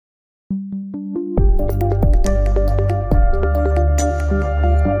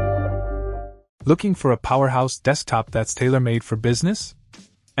Looking for a powerhouse desktop that's tailor-made for business?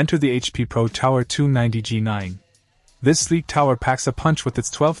 Enter the HP ProTower 290G9. This sleek tower packs a punch with its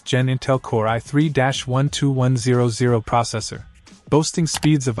 12th Gen Intel Core i3-12100 processor, boasting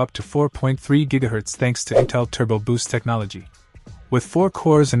speeds of up to 4.3 GHz thanks to Intel Turbo Boost technology. With 4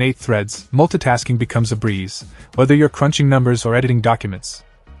 cores and 8 threads, multitasking becomes a breeze, whether you're crunching numbers or editing documents.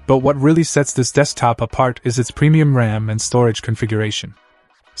 But what really sets this desktop apart is its premium RAM and storage configuration.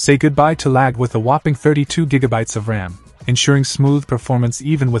 Say goodbye to lag with a whopping 32 GB of RAM, ensuring smooth performance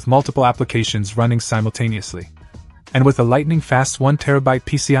even with multiple applications running simultaneously. And with a lightning-fast 1TB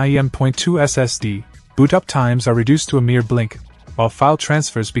PCIe M.2 SSD, boot-up times are reduced to a mere blink, while file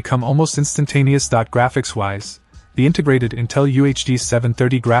transfers become almost instantaneous. Graphics-wise, the integrated Intel UHD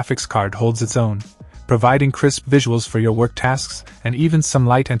 730 graphics card holds its own, providing crisp visuals for your work tasks and even some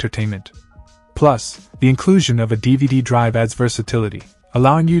light entertainment. Plus, the inclusion of a DVD drive adds versatility,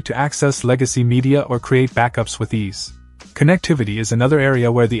 allowing you to access legacy media or create backups with ease. Connectivity is another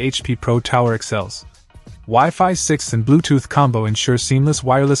area where the HP ProTower excels. Wi-Fi 6 and Bluetooth combo ensure seamless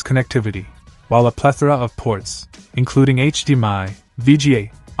wireless connectivity, while a plethora of ports, including HDMI,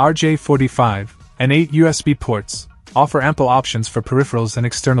 VGA, RJ45, and 8 USB ports, offer ample options for peripherals and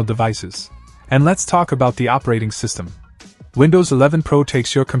external devices. And let's talk about the operating system. Windows 11 Pro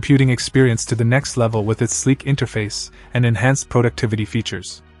takes your computing experience to the next level with its sleek interface and enhanced productivity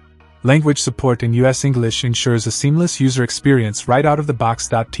features. Language support in US English ensures a seamless user experience right out of the box.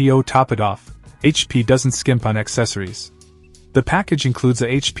 To top it off, HP doesn't skimp on accessories. The package includes a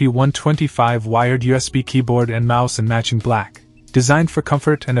HP 125 wired USB keyboard and mouse in matching black, designed for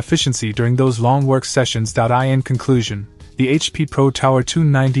comfort and efficiency during those long work sessions. In conclusion, the HP ProTower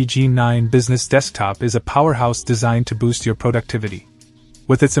 290G9 business desktop is a powerhouse designed to boost your productivity.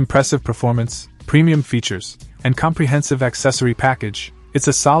 With its impressive performance, premium features, and comprehensive accessory package, it's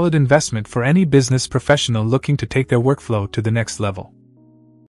a solid investment for any business professional looking to take their workflow to the next level.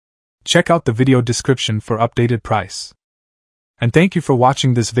 Check out the video description for updated price. And thank you for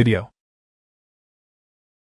watching this video.